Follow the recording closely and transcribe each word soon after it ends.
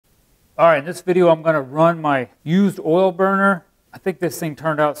All right, in this video I'm going to run my used oil burner. I think this thing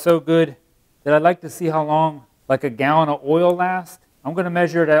turned out so good that I'd like to see how long like a gallon of oil lasts. I'm going to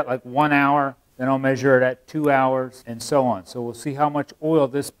measure it at like 1 hour, then I'll measure it at 2 hours, and so on. So we'll see how much oil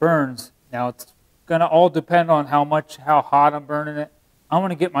this burns. Now it's going to all depend on how hot I'm burning it. I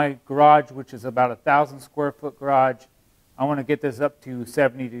want to get my garage, which is about 1,000 square foot garage, I want to get this up to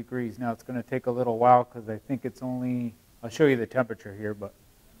 70 degrees. Now it's going to take a little while because I think it's only, I'll show you the temperature here, but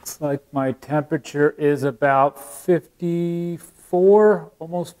looks like my temperature is about 54,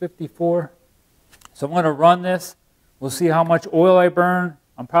 almost 54. So I'm going to run this. We'll see how much oil I burn.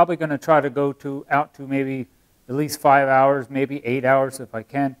 I'm probably going to try to go out to maybe at least 5 hours, maybe 8 hours if I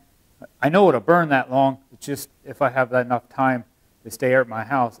can. I know it'll burn that long. It's just if I have enough time to stay here at my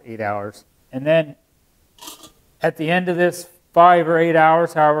house 8 hours. And then at the end of this 5 or 8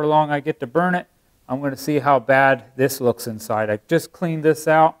 hours, however long I get to burn it, I'm going to see how bad this looks inside. I just cleaned this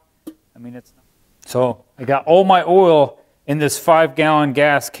out. I mean, so I got all my oil in this 5-gallon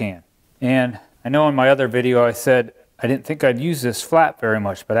gas can. And I know in my other video I said I didn't think I'd use this flat very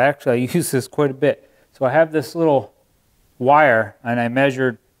much, but actually I use this quite a bit. So I have this little wire and I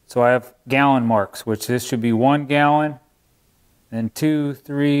measured, so I have gallon marks, which this should be 1 gallon, then 2,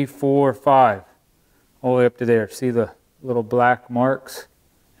 3, 4, 5, all the way up to there. See the little black marks?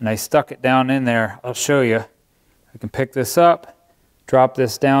 And I stuck it down in there. I'll show you. I can pick this up, drop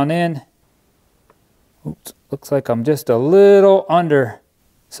this down in. Oops, looks like I'm just a little under,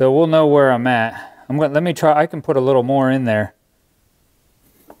 so we'll know where I'm at. Let me try, I can put a little more in there.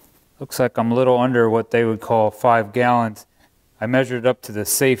 Looks like I'm a little under what they would call 5 gallons. I measured up to the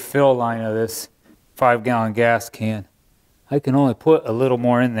safe fill line of this 5-gallon gas can. I can only put a little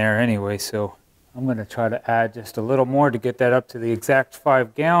more in there anyway, so I'm going to try to add just a little more to get that up to the exact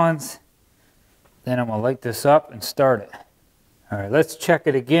 5 gallons. Then I'm going to light this up and start it. All right, let's check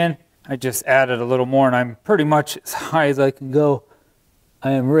it again. I just added a little more and I'm pretty much as high as I can go.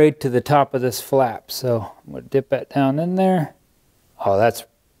 I am right to the top of this flap, so I'm going to dip that down in there. Oh, that's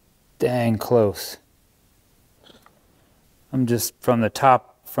dang close. I'm just from that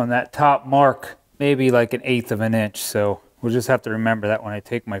top mark, maybe like 1/8 of an inch, so we'll just have to remember that when I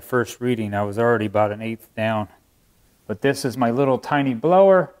take my first reading, I was already about 1/8 down. But this is my little tiny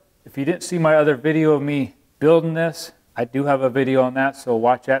blower. If you didn't see my other video of me building this, I do have a video on that, so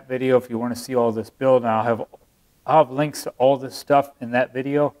watch that video if you want to see all this build. And I'll have links to all this stuff in that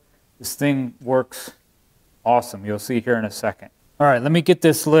video. This thing works awesome. You'll see here in a second. All right, let me get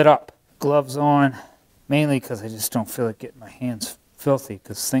this lit up. Gloves on, mainly because I just don't feel like getting my hands filthy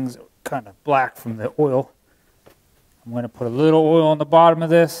because things are kind of black from the oil. I'm going to put a little oil on the bottom of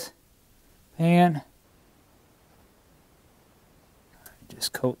this pan.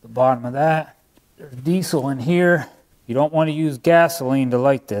 Just coat the bottom of that. There's diesel in here. You don't want to use gasoline to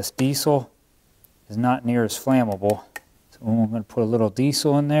light this. Diesel is not near as flammable. So I'm going to put a little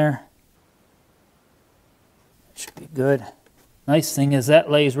diesel in there. That should be good. Nice thing is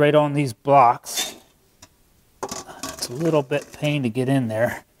that lays right on these blocks. It's a little bit pain to get in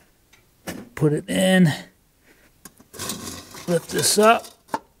there. Put it in. Lift this up.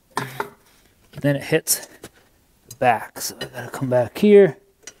 Then it hits the back. So I got to come back here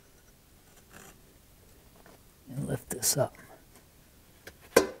and lift this up.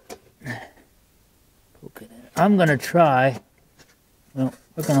 Poke it in. I'm going to try, well,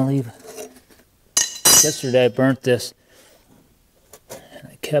 we're going to leave. Yesterday I burnt this and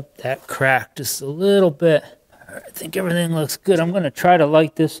I kept that crack just a little bit. All right, I think everything looks good. I'm going to try to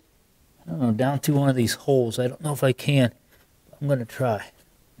light this, I don't know, down through one of these holes. I don't know if I can. I'm going to try.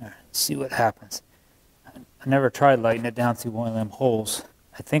 All right, let's see what happens. I never tried lighting it down through one of them holes.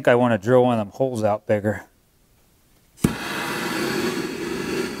 I think I want to drill one of them holes out bigger.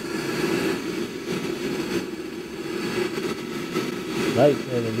 Light,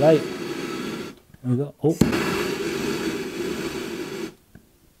 baby, light. There we go. Oh.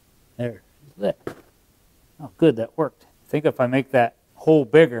 There. Lit. Oh, good, that worked. I think if I make that hole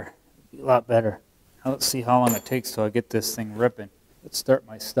bigger, it'll be a lot better. Now let's see how long it takes till I get this thing ripping. Let's start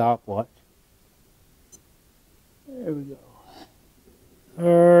my stopwatch. There we go.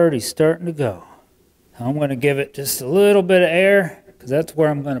 Already starting to go. Now I'm going to give it just a little bit of air because that's where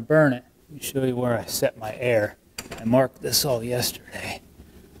I'm going to burn it. Let me show you where I set my air. I marked this all yesterday.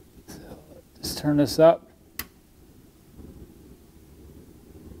 So let's turn this up.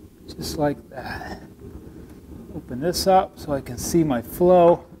 Just like that. Open this up so I can see my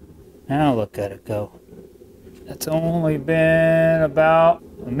flow. Now look at it go. That's only been about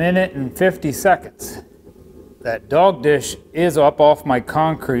 1 minute and 50 seconds. That dog dish is up off my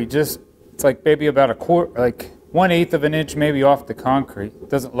concrete. Just, it's like maybe about a quarter, like 1/8 of an inch maybe off the concrete.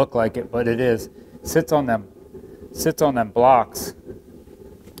 Doesn't look like it, but it is. Sits on them blocks.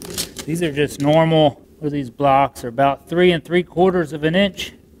 These are just normal, these blocks are about 3 3/4 of an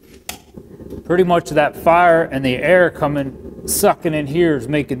inch. Pretty much that fire and the air coming, sucking in here is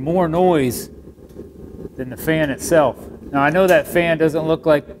making more noise than the fan itself. Now I know that fan doesn't look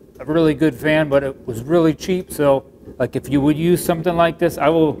like a really good fan, but it was really cheap, so like if you would use something like this, I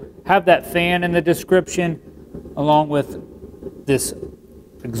will have that fan in the description along with this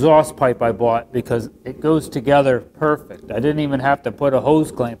exhaust pipe I bought because it goes together perfect. I didn't even have to put a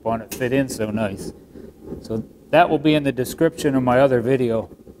hose clamp on it, fit in so nice. So that will be in the description of my other video.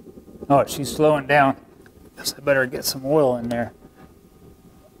 Oh, she's slowing down. Guess I better get some oil in there.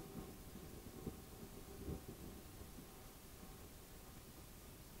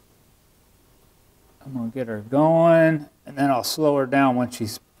 I'm gonna get her going, and then I'll slow her down once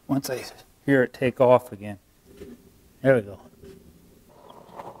I hear it take off again. There we go.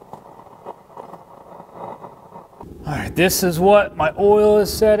 All right, this is what my oil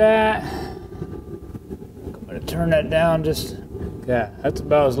is set at. I'm gonna turn that down just, yeah, that's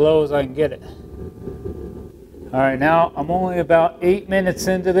about as low as I can get it. All right, now I'm only about 8 minutes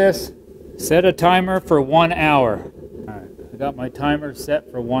into this. Set a timer for 1 hour. All right, I got my timer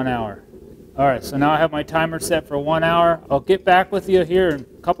set for 1 hour. All right, so now I have my timer set for 1 hour. I'll get back with you here in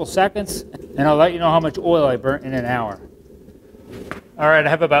a couple seconds, and I'll let you know how much oil I burnt in an hour. All right, I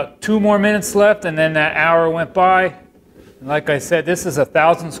have about 2 more minutes left, and then that hour went by. And like I said, this is a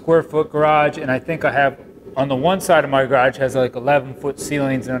 1,000 square foot garage, and I think I have, on the one side of my garage has like 11-foot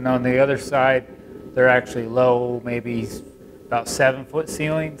ceilings, and on the other side, they're actually low, maybe about 7-foot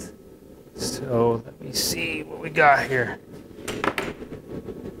ceilings. So let me see what we got here.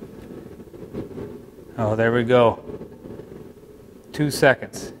 Oh, there we go. 2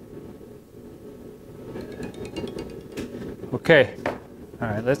 seconds. Okay. All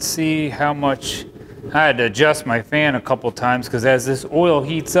right, let's see how much. I had to adjust my fan a couple times because as this oil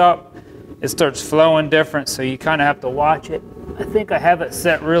heats up, it starts flowing different, so you kind of have to watch it. I think I have it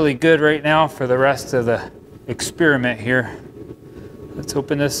set really good right now for the rest of the experiment here. Let's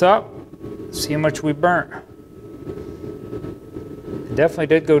open this up, see how much we burnt. It definitely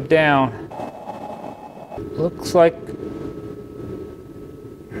did go down. Looks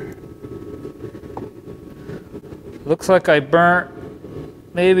like I burnt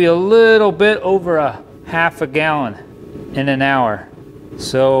maybe a little bit over a half a gallon in an hour.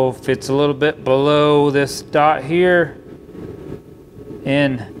 So if it's a little bit below this dot here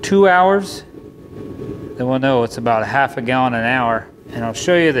in 2 hours, then we'll know it's about a half a gallon an hour. And I'll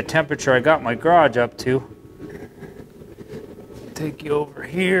show you the temperature I got my garage up to. Take you over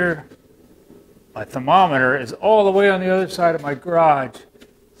here. My thermometer is all the way on the other side of my garage.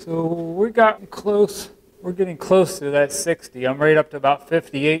 So we're getting close to that 60. I'm right up to about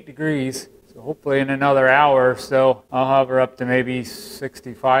 58 degrees. So hopefully in another hour or so, I'll hover up to maybe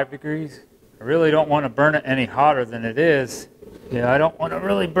 65 degrees. I really don't want to burn it any hotter than it is. Yeah, I don't want to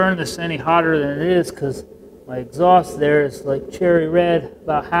really burn this any hotter than it is because my exhaust there is like cherry red,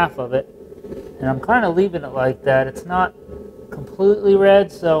 about half of it. And I'm kind of leaving it like that. It's not completely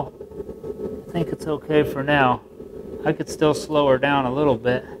red, so I think it's okay for now. I could still slow her down a little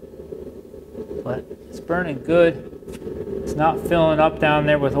bit, but it's burning good. It's not filling up down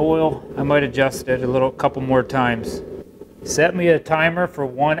there with oil. I might adjust it a couple more times. Set me a timer for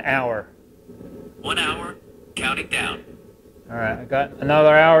 1 hour. 1 hour, counting down. All right, I got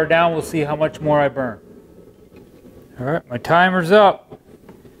another hour down. We'll see how much more I burn. All right, my timer's up.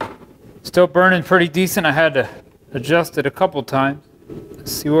 Still burning pretty decent. I had to adjust it a couple times.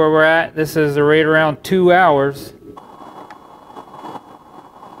 Let's see where we're at. This is right around 2 hours.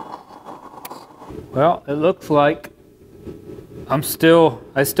 Well, it looks like I still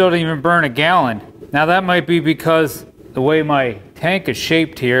didn't even burn a gallon. Now that might be because the way my tank is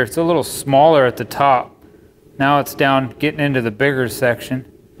shaped here, it's a little smaller at the top. Now it's down getting into the bigger section.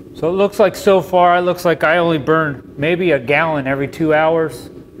 So it looks like so far, it looks like I only burn maybe a gallon every 2 hours.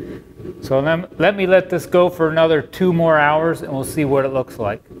 So let me let this go for another 2 more hours and we'll see what it looks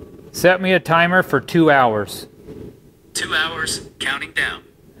like. Set me a timer for 2 hours. 2 hours, counting down.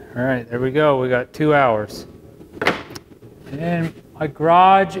 All right, there we go. We got 2 hours. And my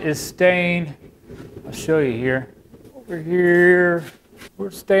garage is staying, I'll show you here. Over here,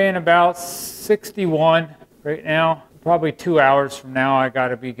 we're staying about 61 right now. Probably 2 hours from now, I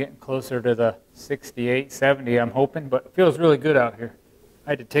gotta be getting closer to the 68, 70, I'm hoping, but it feels really good out here.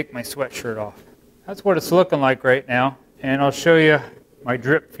 I had to take my sweatshirt off. That's what it's looking like right now. And I'll show you my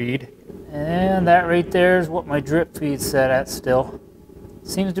drip feed. And that right there is what my drip feed's set at still.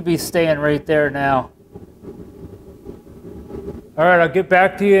 Seems to be staying right there now. All right, I'll get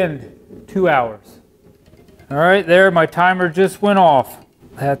back to you in 2 hours. All right, there, my timer just went off.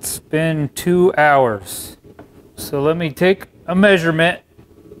 That's been 2 hours. So let me take a measurement,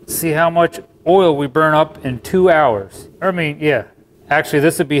 see how much oil we burn up in 2 hours. I mean, yeah, actually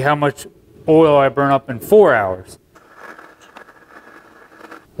this would be how much oil I burn up in 4 hours.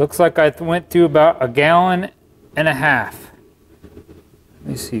 Looks like I went through about 1.5 gallons. Let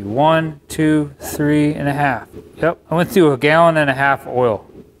me see, 1, 2, 3.5. Yep, I went through 1.5 gallons oil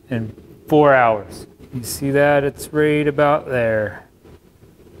in 4 hours. You see that? It's right about there.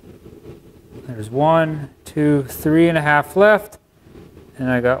 There's 1, 2, 3.5 left, and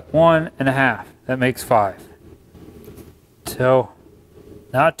I got 1.5. That makes 5. So,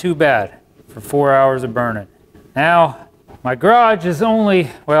 not too bad for 4 hours of burning. Now, my garage is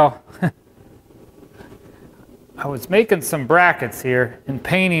only, well, I was making some brackets here and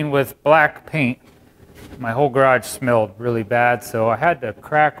painting with black paint. My whole garage smelled really bad, so I had to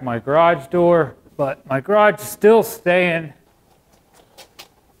crack my garage door, but my garage is still staying.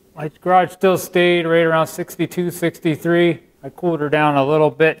 My garage still stayed right around 62, 63. I cooled her down a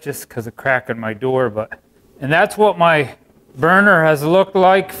little bit just because of cracking my door, and that's what my burner has looked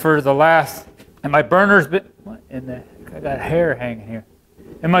like for the last, and my burner's been, what in the, I got hair hanging here.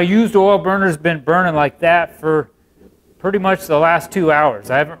 And my used oil burner's been burning like that for pretty much the last 2 hours.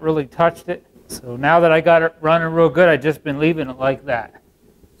 I haven't really touched it. So now that I got it running real good, I've just been leaving it like that.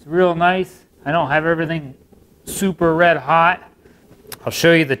 It's real nice. I don't have everything super red hot. I'll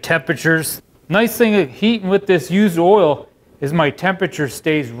show you the temperatures. Nice thing of heating with this used oil is my temperature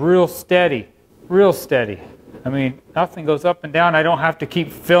stays real steady. Real steady. I mean, nothing goes up and down. I don't have to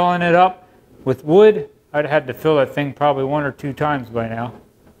keep filling it up with wood. I'd had to fill that thing probably 1 or 2 times by now.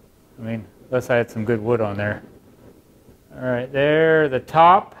 I mean, unless I had some good wood on there. All right, there, the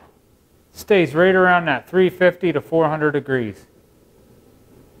top stays right around that 350 to 400 degrees.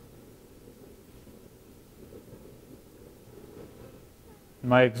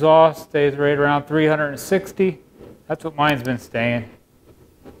 My exhaust stays right around 360. That's what mine's been staying.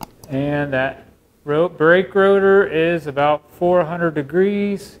 And that brake rotor is about 400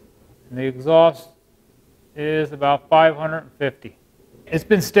 degrees. And the exhaust is about 550. It's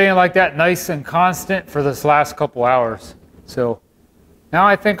been staying like that nice and constant for this last couple hours. So now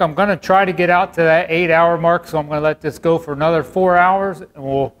I think I'm going to try to get out to that 8-hour mark, so I'm going to let this go for another 4 hours, and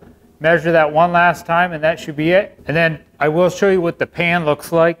we'll measure that one last time, and that should be it. And then I will show you what the pan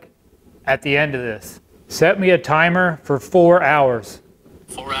looks like at the end of this. Set me a timer for 4 hours.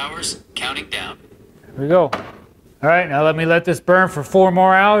 4 hours, counting down. Here we go. All right, now let me let this burn for 4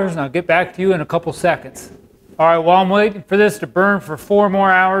 more hours, and I'll get back to you in a couple seconds. All right, while I'm waiting for this to burn for 4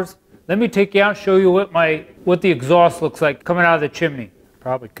 more hours, let me take you out and show you what the exhaust looks like coming out of the chimney.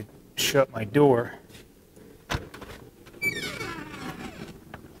 Probably could shut my door.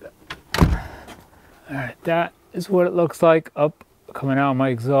 All right, that is what it looks like up coming out of my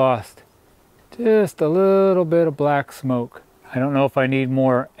exhaust. Just a little bit of black smoke. I don't know if I need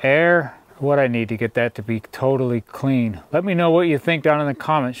more air or what I need to get that to be totally clean. Let me know what you think down in the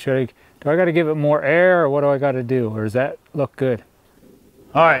comments. Do I got to give it more air, or what do I got to do? Or does that look good?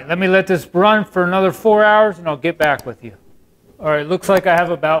 All right, let me let this run for another 4 hours and I'll get back with you. All right, looks like I have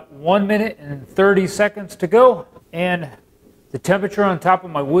about 1 minute and 30 seconds to go. And the temperature on top of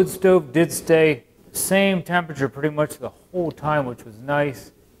my wood stove did stay the same temperature pretty much the whole time, which was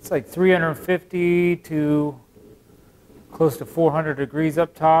nice. It's like 350 to close to 400 degrees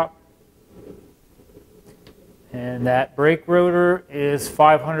up top. And that brake rotor is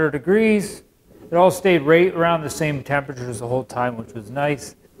 500 degrees. It all stayed right around the same temperatures the whole time, which was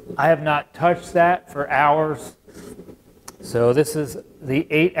nice. I have not touched that for hours. So this is the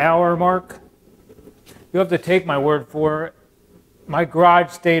 8-hour mark. You have to take my word for it. My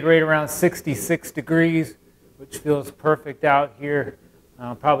garage stayed right around 66 degrees, which feels perfect out here.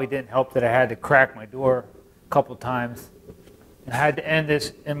 Probably didn't help that I had to crack my door a couple times. I had to end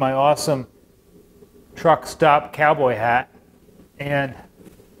this in my awesome truck stop cowboy hat and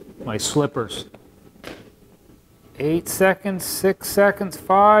my slippers. 8 seconds, 6 seconds,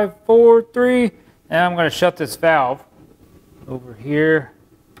 5, 4, 3, and I'm going to shut this valve over here.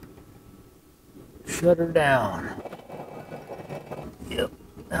 Shut her down. Yep,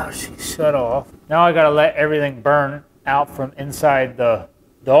 now she's shut off. Now I got to let everything burn out from inside the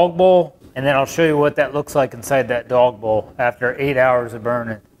dog bowl, and then I'll show you what that looks like inside that dog bowl after 8 hours of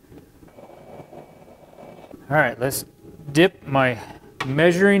burning. All right, let's dip my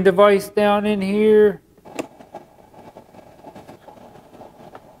measuring device down in here.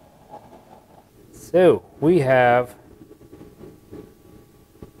 So we have,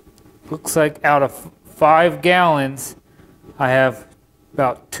 looks like out of 5 gallons, I have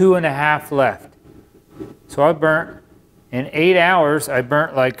about 2.5 left. So I burnt, in 8 hours, I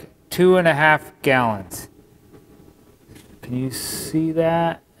burnt like 2.5 gallons. Can you see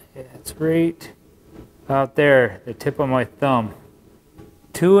that? Yeah, it's right out there, the tip of my thumb.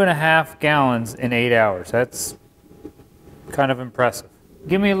 2.5 gallons in 8 hours. That's kind of impressive.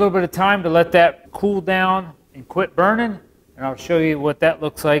 Give me a little bit of time to let that cool down and quit burning, and I'll show you what that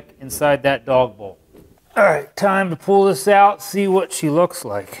looks like inside that dog bowl. All right, time to pull this out, see what she looks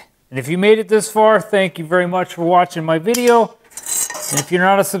like. And if you made it this far, thank you very much for watching my video. And if you're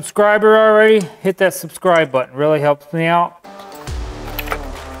not a subscriber already, hit that subscribe button. It really helps me out.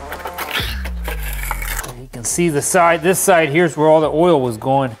 You can see the side, this side here's where all the oil was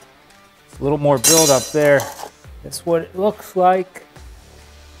going. It's a little more buildup there. That's what it looks like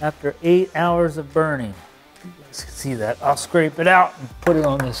after 8 hours of burning. You guys can see that. I'll scrape it out and put it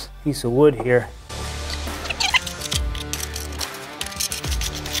on this piece of wood here.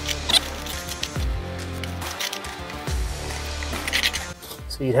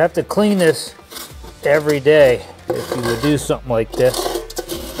 So you'd have to clean this every day if you would do something like this.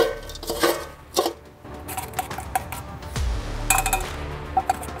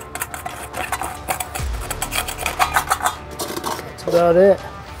 That's about it.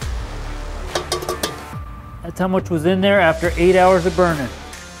 That's how much was in there after 8 hours of burning.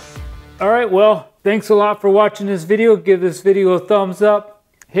 All right, well, thanks a lot for watching this video. Give this video a thumbs up.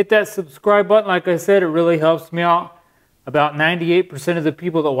 Hit that subscribe button. Like I said, it really helps me out. About 98% of the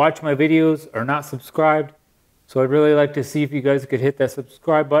people that watch my videos are not subscribed. So I'd really like to see if you guys could hit that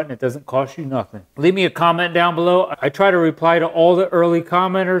subscribe button. It doesn't cost you nothing. Leave me a comment down below. I try to reply to all the early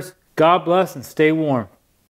commenters. God bless and stay warm.